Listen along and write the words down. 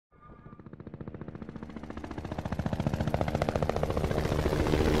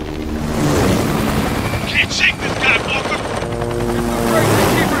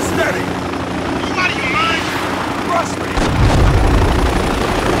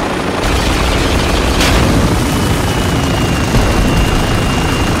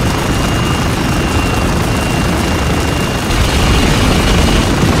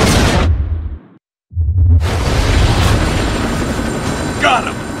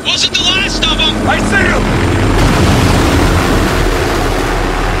Wasn't the last of them! I see him!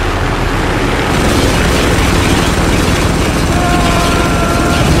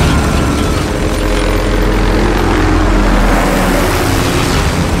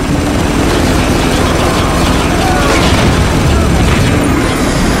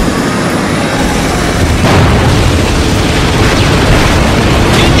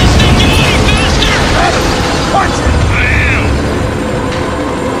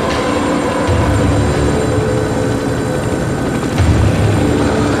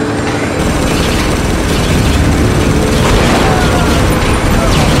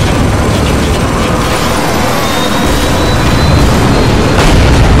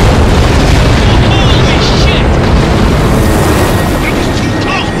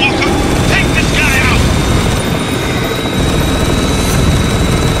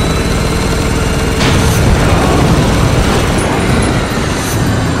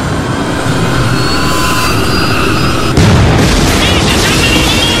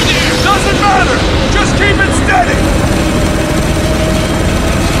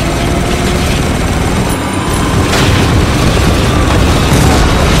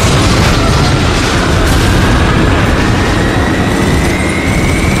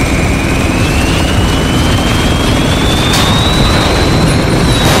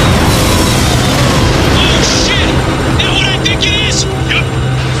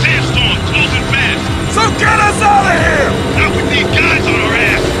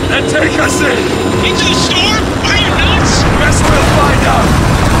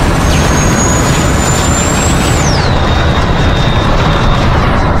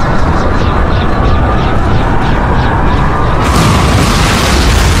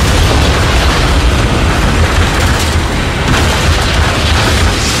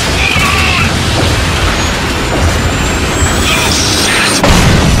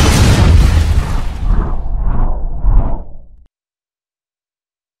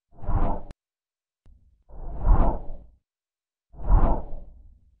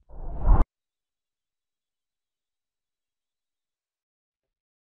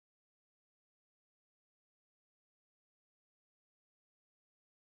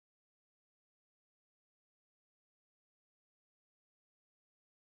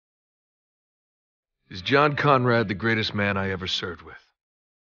 Is John Conrad the greatest man I ever served with?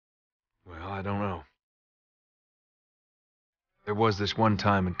 Well, I don't know. There was this one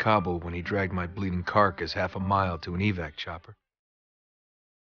time in Kabul when he dragged my bleeding carcass half a mile to an evac chopper.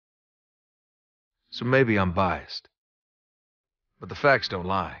 So maybe I'm biased. But the facts don't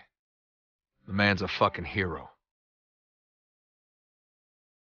lie. The man's a fucking hero.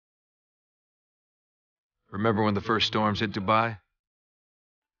 Remember when the first storms hit Dubai?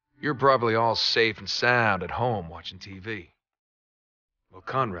 You're probably all safe and sound at home watching TV. Well,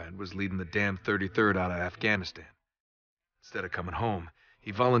 Conrad was leading the damn 33rd out of Afghanistan. Instead of coming home,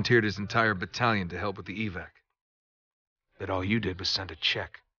 he volunteered his entire battalion to help with the evac. But all you did was send a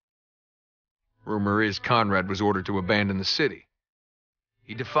check. Rumor is Conrad was ordered to abandon the city.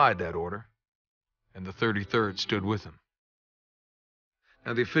 He defied that order, and the 33rd stood with him.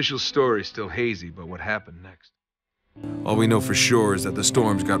 Now, the official story's still hazy about what happened next. All we know for sure is that the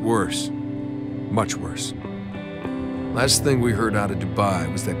storms got worse. Much worse. Last thing we heard out of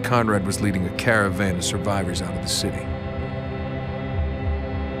Dubai was that Conrad was leading a caravan of survivors out of the city.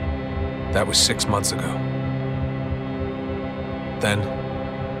 That was 6 months ago. Then,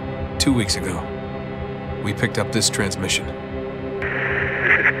 2 weeks ago, we picked up this transmission.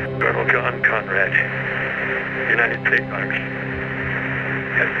 This is Colonel John Conrad, United States Army.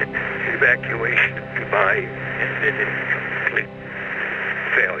 Evacuation of Dubai ended in complete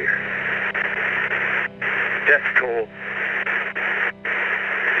failure. Death toll,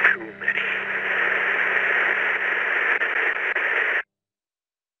 too many.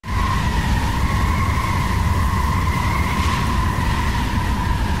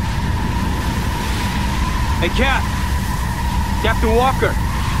 Hey, Cap! Captain Walker!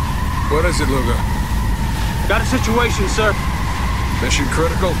 What is it, Lugo? Got a situation, sir. Mission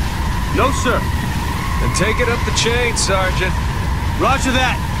critical? No, sir. Then take it up the chain, Sergeant. Roger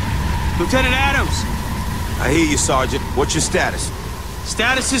that. Lieutenant Adams. I hear you, Sergeant. What's your status?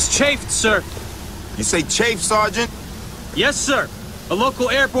 Status is chafed, sir. You say chafe, Sergeant? Yes, sir. A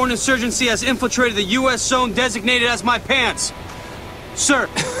local airborne insurgency has infiltrated the U.S. zone designated as my pants. Sir.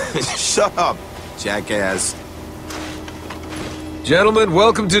 Shut up, jackass. Gentlemen,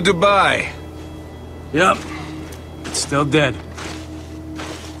 welcome to Dubai. Yep. It's still dead.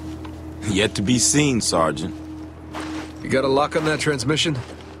 Yet to be seen, Sergeant. You got a lock on that transmission?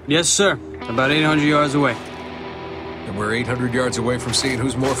 Yes, sir. About 800 yards away. And we're 800 yards away from seeing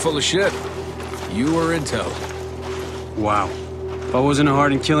who's more full of shit. You or Intel. Wow. If I wasn't a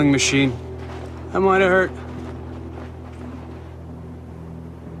hardened killing machine, I might have hurt.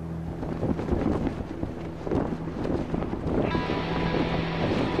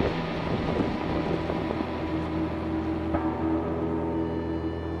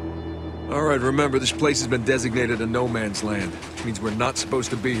 All right, remember, this place has been designated a no man's land. Which means we're not supposed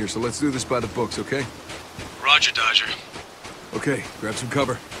to be here, so let's do this by the books, okay? Roger, Dodger. Okay, grab some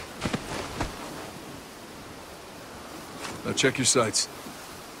cover. Now check your sights.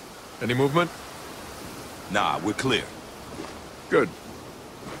 Any movement? Nah, we're clear. Good.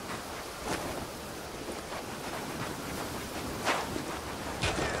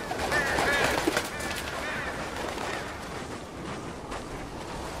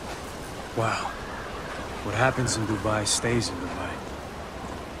 Wow. What happens in Dubai stays in Dubai.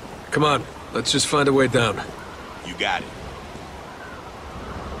 Come on, let's just find a way down. You got it.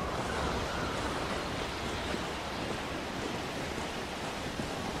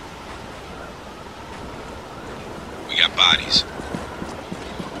 We got bodies.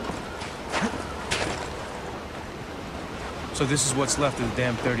 So this is what's left of the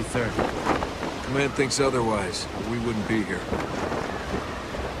damn 33rd. Command thinks otherwise, or we wouldn't be here.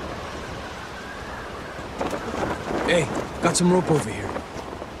 Hey, got some rope over here.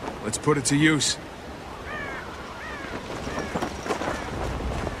 Let's put it to use.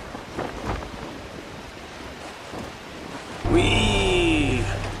 Whee!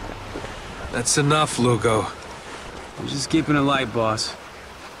 That's enough, Lugo. I'm just keeping it light, boss.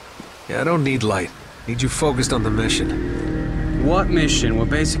 Yeah, I don't need light. Need you focused on the mission. What mission? We're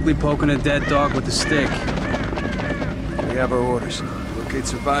basically poking a dead dog with a stick. We have our orders. Locate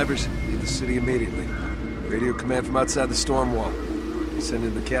survivors, leave the city immediately. Radio command from outside the storm wall. Send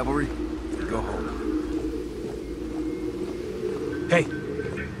in the cavalry, and go home. Hey,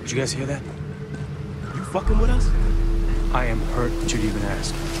 did you guys hear that? You fucking with us? I am hurt that you'd even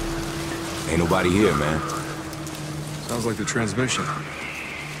ask. Ain't nobody here, man. Sounds like the transmission.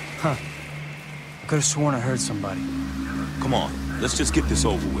 Huh. I could have sworn I heard somebody. Come on, let's just get this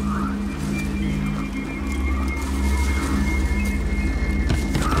over with.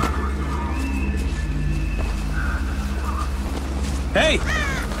 Hey!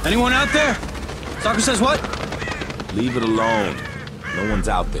 Anyone out there? Soccer says what? Leave it alone. No one's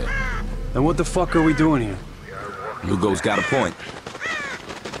out there. Then what the fuck are we doing here? Lugo's got a point.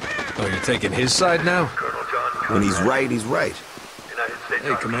 Oh, you're taking his side now? When he's right, he's right.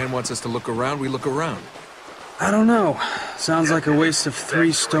 Hey, command wants us to look around, we look around. I don't know. Sounds like a waste of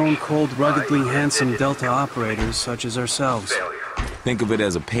 3 stone-cold, ruggedly handsome Delta operators such as ourselves. Think of it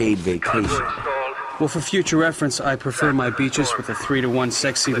as a paid vacation. Well, for future reference, I prefer my beaches with a 3-to-1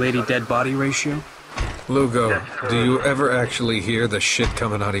 sexy lady dead body ratio. Lugo, do you ever actually hear the shit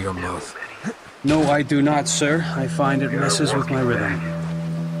coming out of your mouth? No, I do not, sir. I find it messes with my rhythm.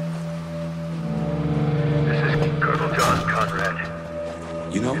 This is Colonel John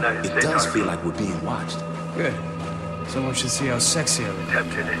Conrad. You know, it does feel like we're being watched. Good. Someone should see how sexy I look.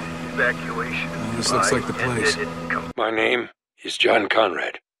 Attempted evacuation. This looks like the place. My name is John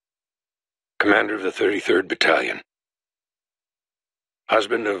Conrad, commander of the 33rd Battalion,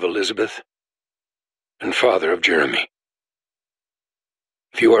 husband of Elizabeth, and father of Jeremy.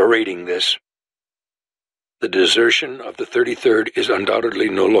 If you are reading this, the desertion of the 33rd is undoubtedly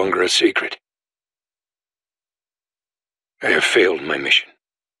no longer a secret. I have failed my mission.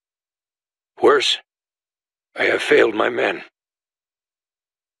 Worse, I have failed my men.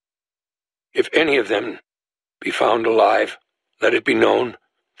 If any of them be found alive, let it be known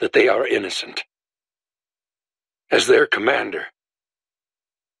that they are innocent. As their commander,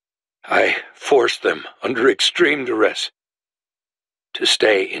 I forced them under extreme duress to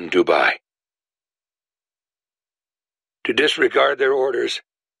stay in Dubai. To disregard their orders,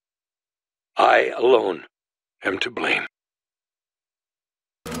 I alone am to blame.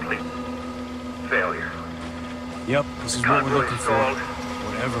 Failure. Yep, this is what we're looking for.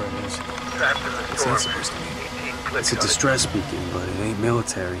 Whatever it is. What's that supposed to mean? It's a distress beacon, but it ain't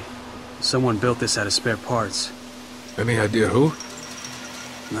military. Someone built this out of spare parts. Any idea who?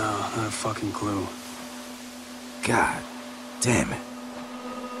 No, not a fucking clue. God damn it.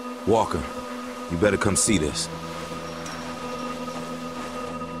 Walker, you better come see this.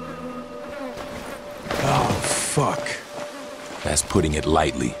 Oh, fuck. That's putting it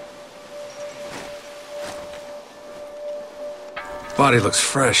lightly. Body looks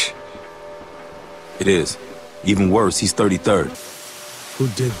fresh. It is. Even worse, he's 33rd. Who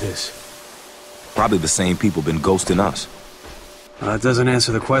did this? Probably the same people been ghosting us. That doesn't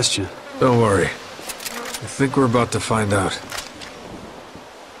answer the question. Don't worry. I think we're about to find out.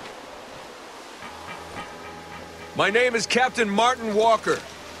 My name is Captain Martin Walker.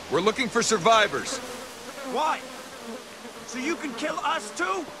 We're looking for survivors. Why? So you can kill us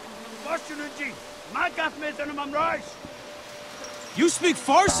too? You speak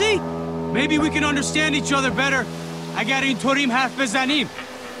Farsi? Maybe we can understand each other better. Agarin Torim half bezanim.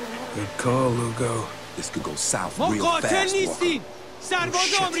 Good call, Lugo. This could go south ما real قاتل fast, Walker. نیستیم.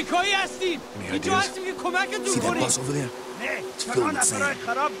 سرباز آمریکایی هستیم. اینجا هستیم که کمکتون See that کنیم. bus over there? It's filled with sand.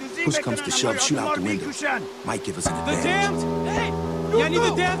 Push comes to shove, shoot out the window. Might give us an The advantage. damned? Hey! یعنی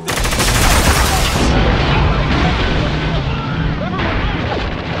the damned?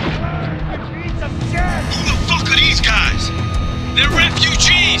 Who the fuck are these guys? They're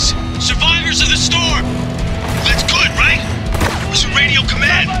refugees! Survivors of the storm! That's good, right? Listen, radio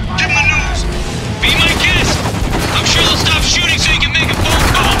command. Give them the news. Be my guest. I'm sure they'll stop shooting so you can make a phone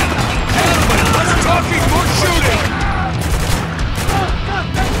call. Less talking, more shooting!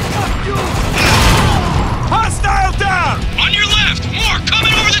 Hostile down! On your left! More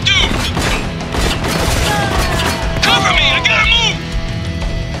coming over the dunes! Cover me! I gotta move!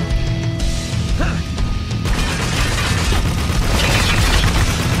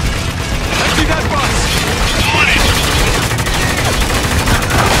 Empty that bus! On it!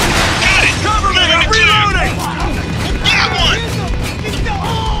 Got it! Cover me! I'm reloading! Got one!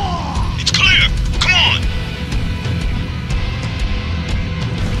 It's clear! Come on!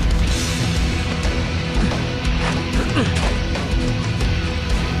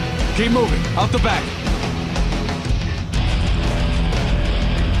 Keep moving. Out the back.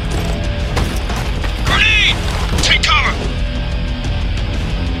 Grenade! Take cover!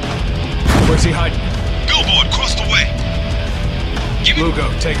 Where's he hiding? Billboard, across the way. Give me...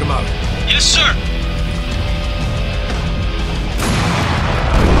 Lugo, take him out. Yes, sir.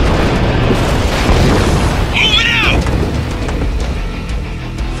 Move it out!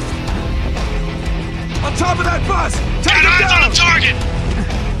 On top of that bus! Take Got him eyes down! on a target!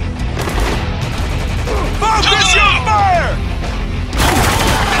 Focus your fire!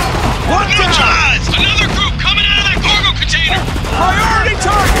 One down! Neutralize! Another group coming out of that cargo container! Priority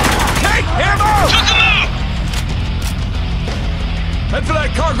target! Take him out! Took them out! Head for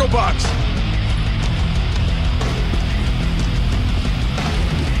that cargo box!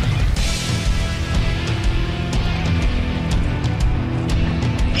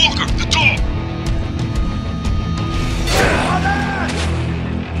 Walker, the door!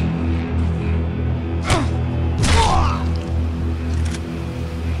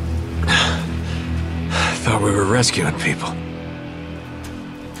 Thought we were rescuing people.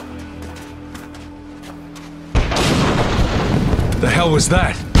 The hell was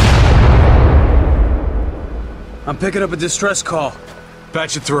that? I'm picking up a distress call.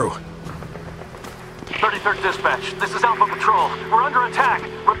 Patch it through. 33rd Dispatch, this is Alpha Patrol. We're under attack.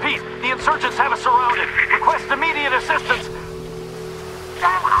 Repeat, the insurgents have us surrounded. Request immediate assistance.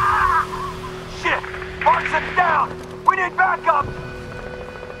 Shit! Markson's down! We need backup!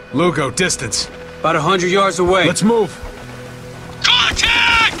 Lugo, distance. About 100 yards away. Let's move.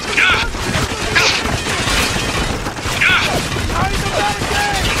 Contact!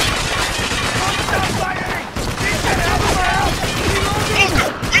 Walker,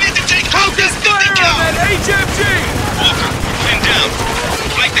 we need to take out this Fire on that HMG! Walker, pin down.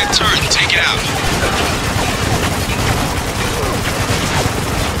 Flank that turret and take it out.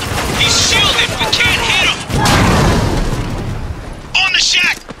 He's shielded. We can't hit him. On the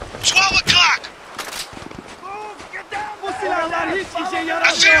shack. 12 o'clock.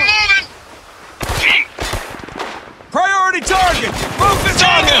 I see him moving. Priority target! Focus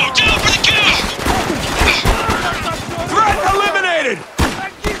on him! Tango, down for the kill. Threat eliminated!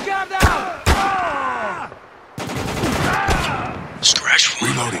 Scratch one.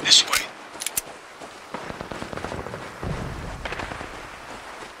 Reloading. This way.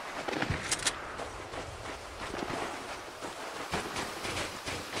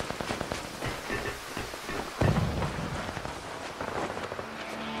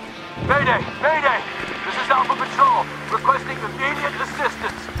 Mayday! Mayday! This is Alpha Patrol, requesting immediate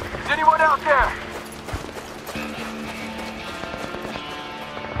assistance. Is anyone out there?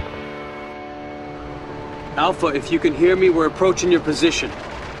 Alpha, if you can hear me, we're approaching your position.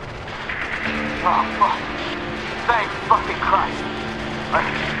 Oh, fuck. Thank fucking Christ.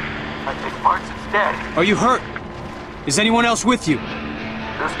 I think Martin's dead. Are you hurt? Is anyone else with you?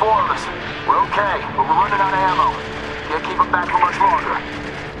 There's 4 of us. We're okay, but we're running out of ammo. Can't keep them back for much longer.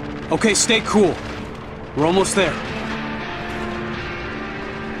 Okay, stay cool. We're almost there.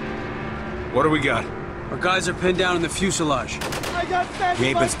 What do we got? Our guys are pinned down in the fuselage. We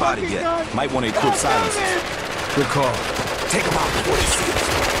ain't been spotted yet. Might want to equip silencers. Good call. Take them out before they see us.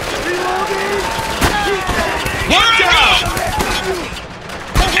 Watch out!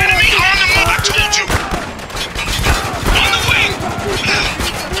 Enemy on the move, I told you! On the wing!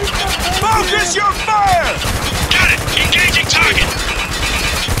 Focus your fire! Got it! Engaging target!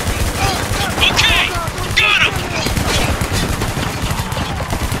 Okay! Got him!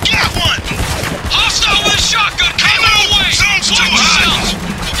 Got one! Hostile with a shotgun! Come our way! Zone's too hot!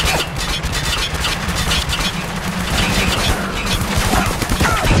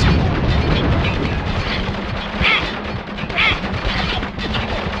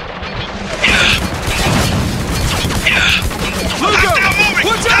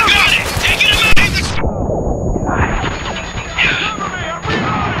 Watch out! Got it! Taking him out!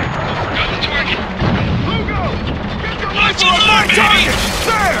 Got the target! Watch him mark, baby!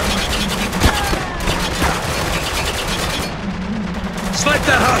 There! Snipe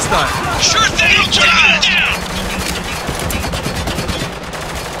that hostile! Sure thing! I'll take him down!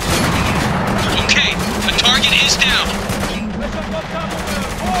 Okay, the target is down.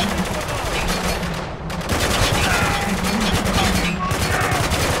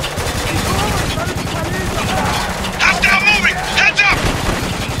 Hostile moving! Heads up!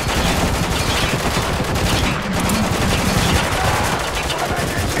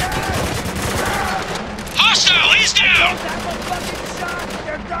 Hostile, he's down!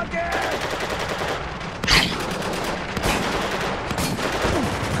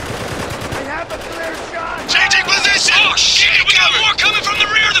 Changing position! Oh shit, we got more coming from the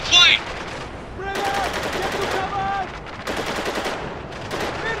rear of the plane!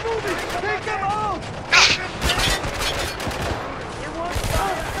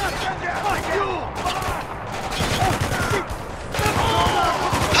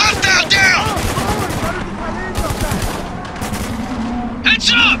 Hostile down!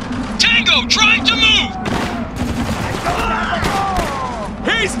 Heads up! Tango trying to move!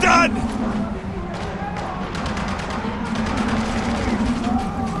 He's done!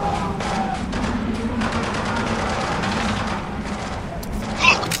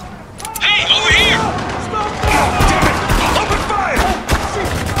 Look! Hey, over here! Open fire!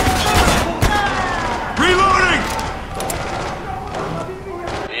 Reloading!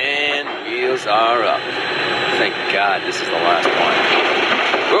 And wheels are up. Thank God this is the last one.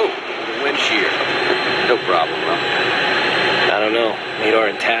 Whoa, the wind shear. No problem, huh? I don't know. Mador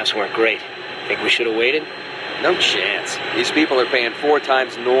and Taps weren't great. Think we should have waited? No chance. These people are paying 4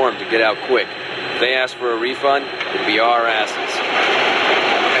 times norm to get out quick. If they ask for a refund, it'd be our asses.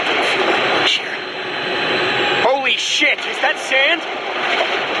 Holy shit! Is that sand?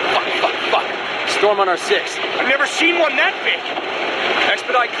 Fuck. Storm on our 6. I've never seen one that big!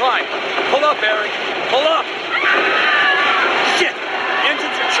 Expedite climb. Pull up, Eric. Pull up! Shit!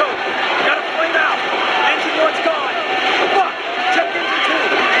 Engines are choked. Gotta flame out. Engine 1's gone. Fuck! Check engine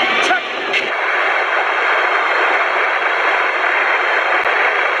 2. Check it.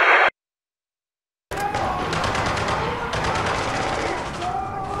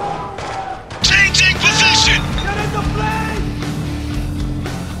 Changing position!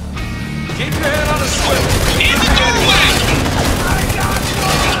 Keep your head on a swivel! In the doorway!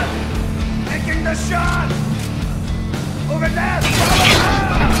 Taking the shot! Over there!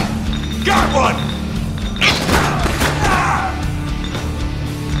 Got one!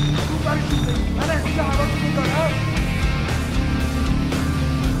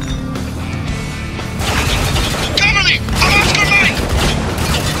 Cover me! I'm Oscar Mike!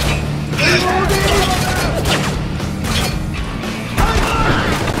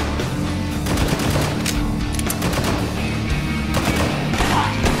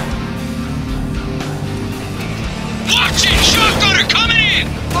 Watch it! Shotgunner coming in!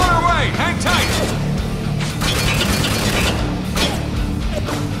 Far away! Hang tight!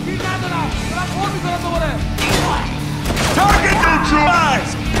 Target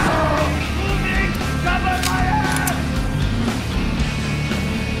neutralized!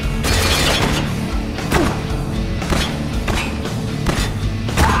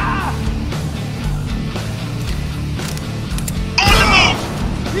 On the move!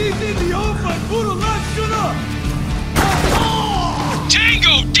 He's in the open! Puro Lashuna!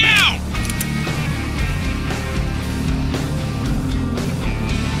 Tango down!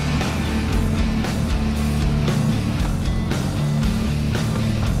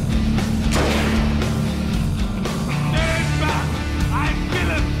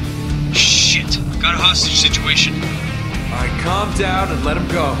 Shit! Got a hostage situation. Alright, calm down and let him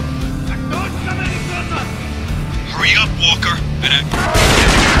go. Hurry up, Walker.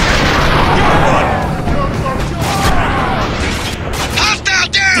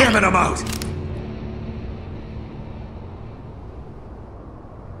 Damn it, I'm out!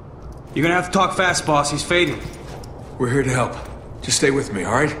 You're gonna have to talk fast, boss. He's fading. We're here to help. Just stay with me,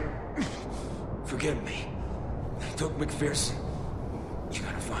 all right? Forgive me. They took McPherson. You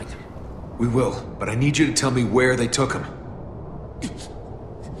gotta find him. We will, but I need you to tell me where they took him.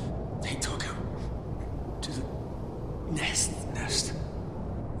 They took him to the nest.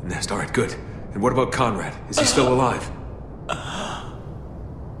 Nest, all right, good. And what about Conrad? Is he still alive?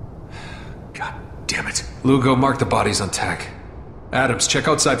 God damn it. Lugo, mark the bodies on tack. Adams, check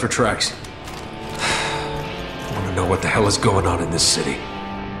outside for tracks. I want to know what the hell is going on in this city.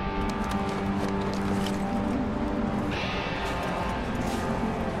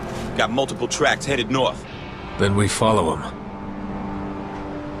 Got multiple tracks headed north. Then we follow them.